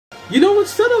You know,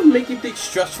 instead of making things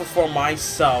stressful for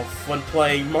myself when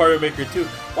playing Mario Maker 2,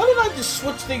 why don't I just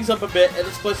switch things up a bit and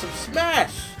let's play some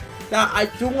Smash? Now, I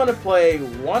do want to play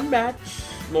one match,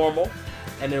 normal,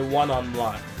 and then one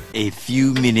online. A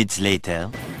few minutes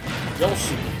later.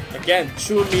 Yoshi, again,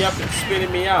 chewing me up and spitting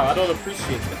me out. I don't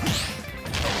appreciate that.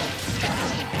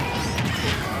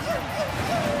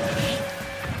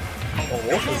 Oh,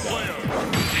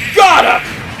 Wolfie's got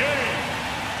him!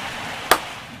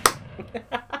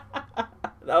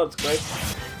 That was quick.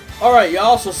 Alright,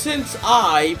 y'all, so since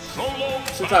I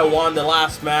won the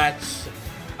last match,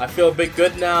 I feel a bit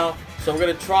good now. So I'm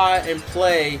gonna try and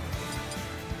play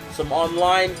some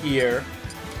online here.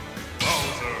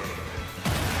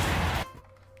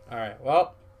 Alright,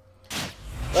 well,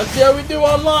 let's see how we do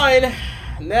online.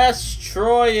 Ness,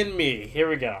 Troy, and me. Here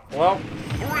we go. Well,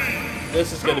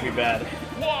 this is gonna be bad.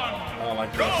 I don't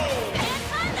like this.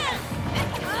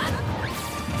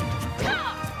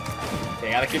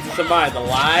 Okay, gotta keep this in mind. The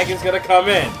lag is gonna come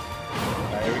in.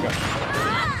 Alright, here we go.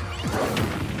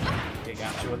 Okay,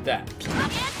 got you with that.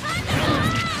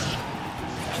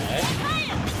 Okay.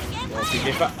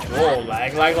 Whoa,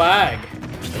 lag, lag, lag.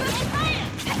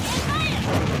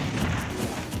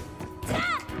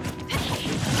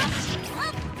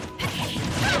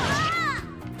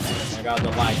 I got the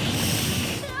lag.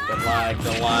 The lag,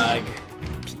 the lag.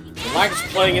 The lag is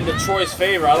playing into Troy's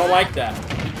favor. I don't like that.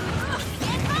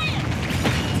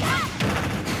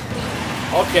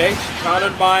 Okay, she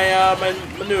countered my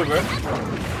maneuver.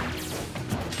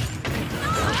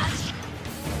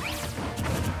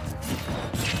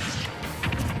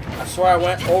 I swear I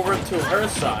went over to her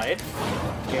side.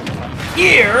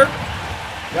 Here!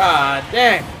 God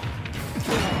dang!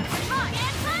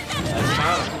 That's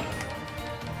counter.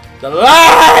 The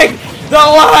lag! The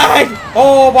lag!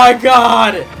 Oh my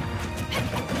god!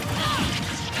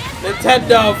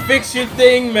 Nintendo, fix your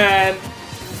thing, man!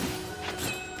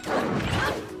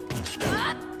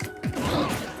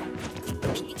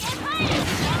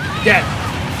 Dead!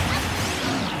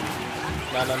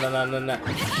 No.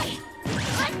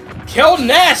 Kill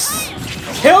Ness!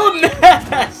 Kill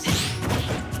Ness!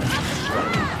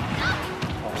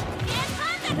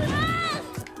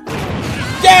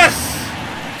 Yes!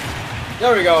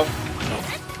 There we go.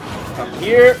 Come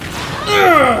here.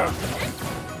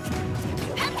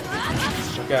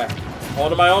 Okay.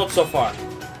 Holding my own so far.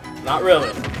 Not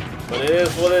really. But it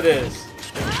is what it is.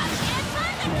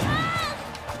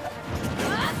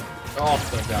 Oh,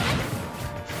 thank God.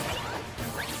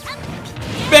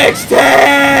 Big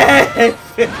stick!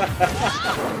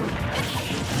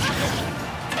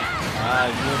 Ah,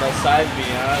 you that side B,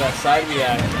 huh? That side B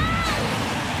action.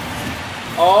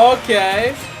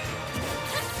 Okay.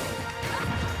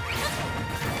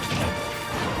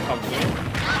 Come here.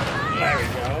 There we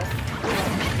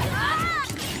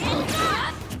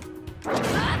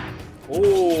go.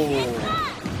 Ooh.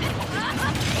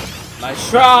 Nice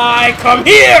try! Come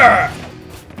here!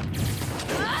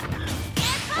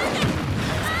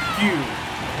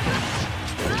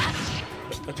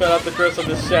 I try not to curse on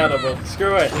this shadow, but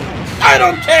screw it. I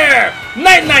don't care!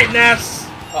 Night night, Ness!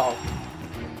 Uh oh.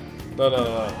 No.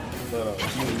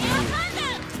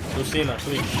 You. Lucina,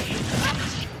 please.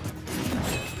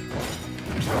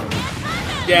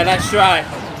 Yeah, nice try.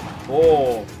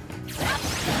 Oh.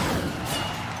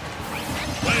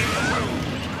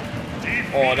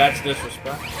 Oh, that's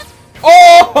disrespect.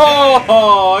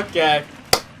 Oh, okay.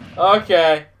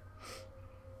 Okay.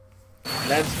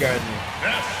 That scared me.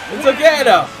 It's okay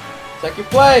though. Second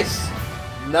place.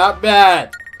 Not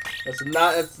bad. It's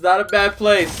not a bad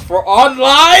place. For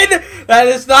online, that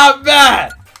is not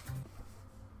bad.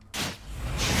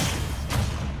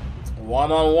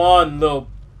 One-on-one, little.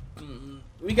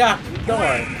 We got this. Don't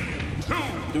worry.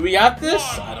 Do we got this?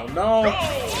 I don't know.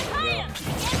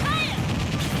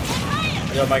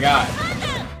 Yo, my guy.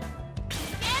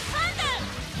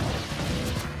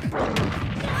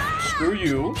 Screw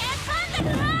you.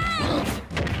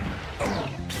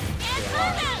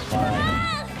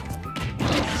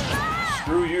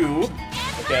 Screw you.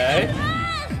 Okay.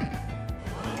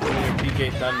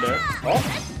 PK Thunder. Oh.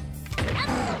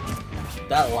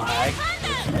 That lag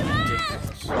is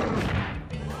ridiculous.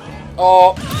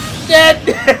 Oh. Dead!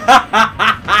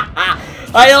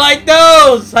 How you like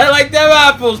those? How you like them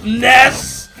apples,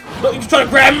 Ness? Look, you trying to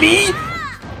grab me?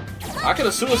 I could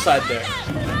have suicide there.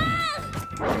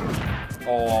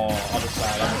 Oh, other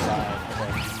side.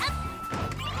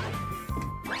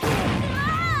 Okay.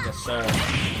 Yes, sir.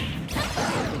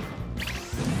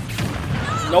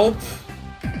 Nope.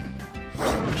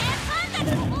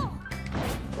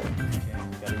 Okay,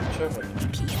 gotta be careful.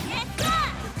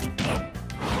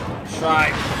 Try.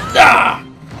 Ah!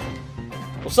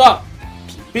 What's up?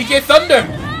 PK Thunder!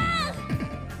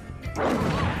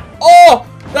 Oh!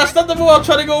 That's not the move I'm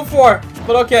trying to go for!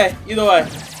 But okay, either way.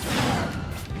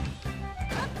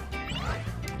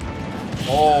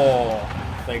 Oh,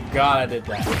 thank God I did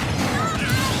that.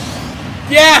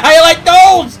 Yeah, how you like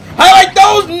those? How you like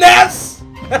those, Ness?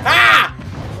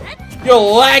 Yo,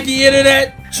 laggy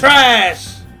internet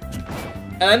trash.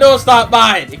 And I know it's not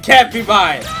mine. It can't be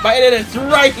mine. My internet's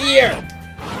right here.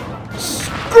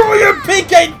 Screw your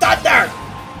PK Thunder!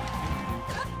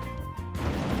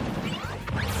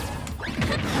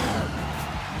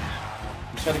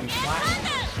 He's trying to be flashy.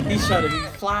 He's trying to be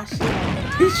flashy.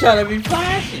 He's trying to be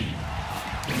flashy.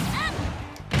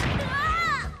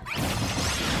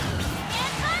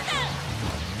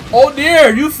 Oh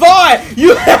dear, you thought!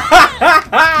 You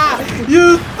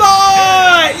You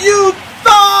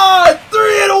thought!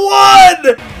 3 and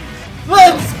 1!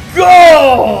 Let's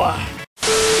go!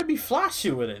 Could be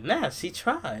flashy with it. Ness, he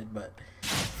tried, but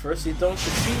first he don't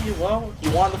succeed. Well,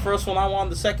 you won the first one, I won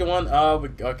the second one.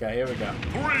 Okay, here we go.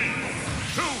 3, 2,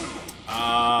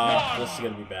 1, this is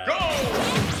gonna be bad. Go.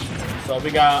 So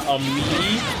we got a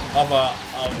me of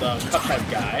the Cuphead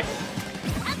guy.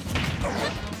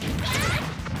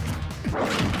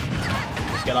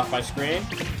 Let's get off my screen.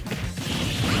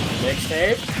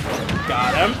 Mixtape.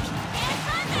 Got him.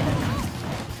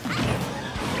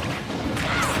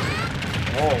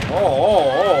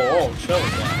 Oh, chill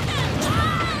with that.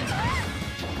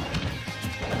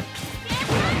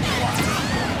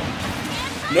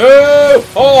 No!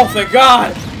 Oh, thank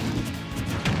God!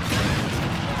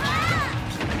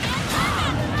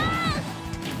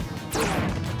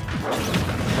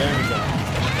 There we go.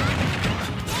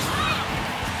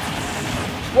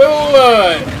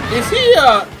 Wait. Is he,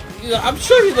 I'm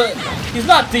sure he's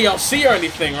not DLC or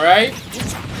anything, right?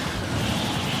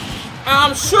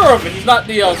 I'm sure of it, he's not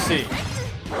DLC.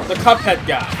 The Cuphead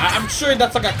guy. I'm sure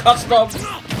that's like a custom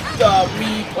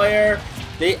me player.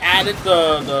 They added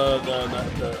the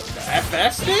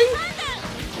FS thing?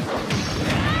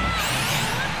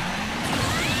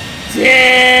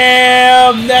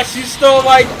 Damn! Ness, you stole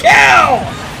my kill!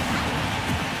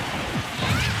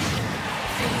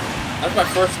 That's my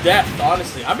first death,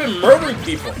 honestly. I've been murdering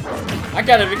people. I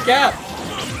can't even cap.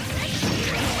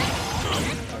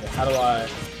 Okay, how do I...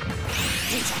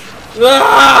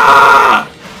 Ah!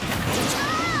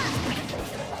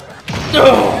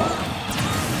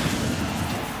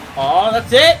 Oh,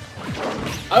 that's it?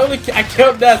 I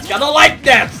killed Ness. I don't like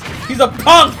Ness. He's a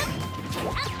punk.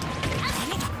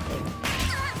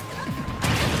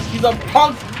 He's a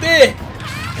punk bitch.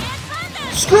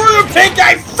 Screw you,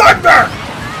 PK Thunder!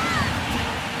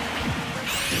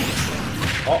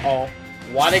 Uh-oh.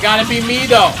 Why they gotta be me,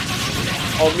 though?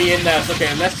 Oh, me and Ness.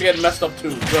 Okay, Ness getting messed up, too.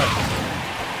 Good.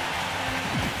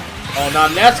 Oh, now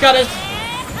Ness got his...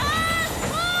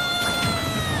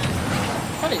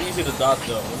 Kind of easy to dodge,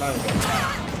 though. We're not even gonna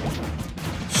die.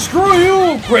 Screw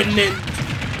you, Grenade!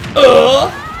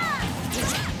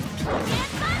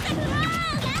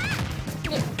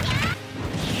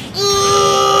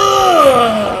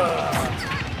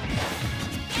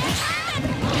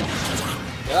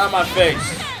 Get out of my face.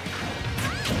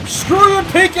 Screw you,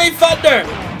 PK Thunder!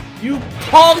 You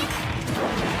punk!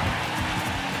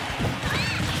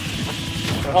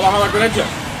 Wait, hold on, Greninja.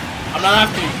 I'm not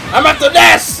after you. I'm after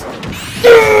Ness!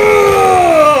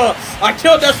 I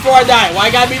killed Ness before I died. Why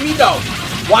gotta be me, though?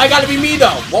 Why gotta be me,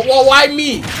 though? Why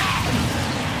me?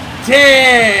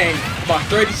 Dang! About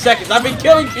 30 seconds. I've been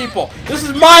killing people. This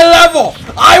is my level.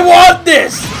 I want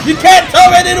this. You can't tell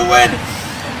me I didn't win.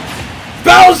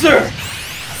 Bowser,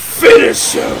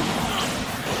 finish him.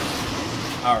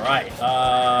 All right.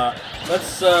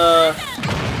 Let's.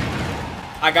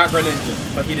 I got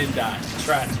Greninja, but he didn't die.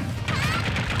 Tragic.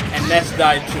 And Ness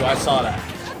died too. I saw that.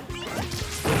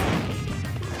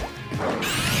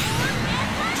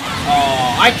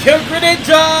 Oh, I killed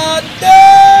Greninja.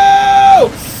 No!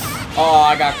 Oh,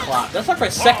 I got clocked. That's like my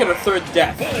second or third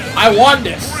death. I won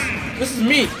this. This is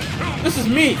me. This is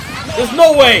me. There's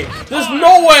no way. There's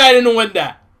no way I didn't win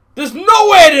that. There's no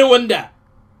way I didn't win that.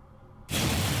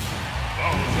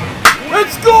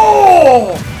 Let's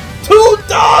go! 2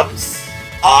 dubs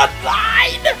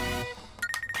online.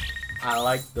 I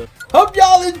like the. Hope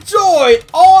y'all enjoyed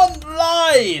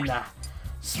online.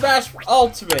 Smash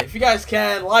Ultimate. If you guys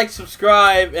can, like,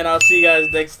 subscribe, and I'll see you guys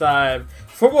next time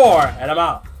for more. And I'm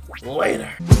out.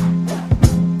 Later.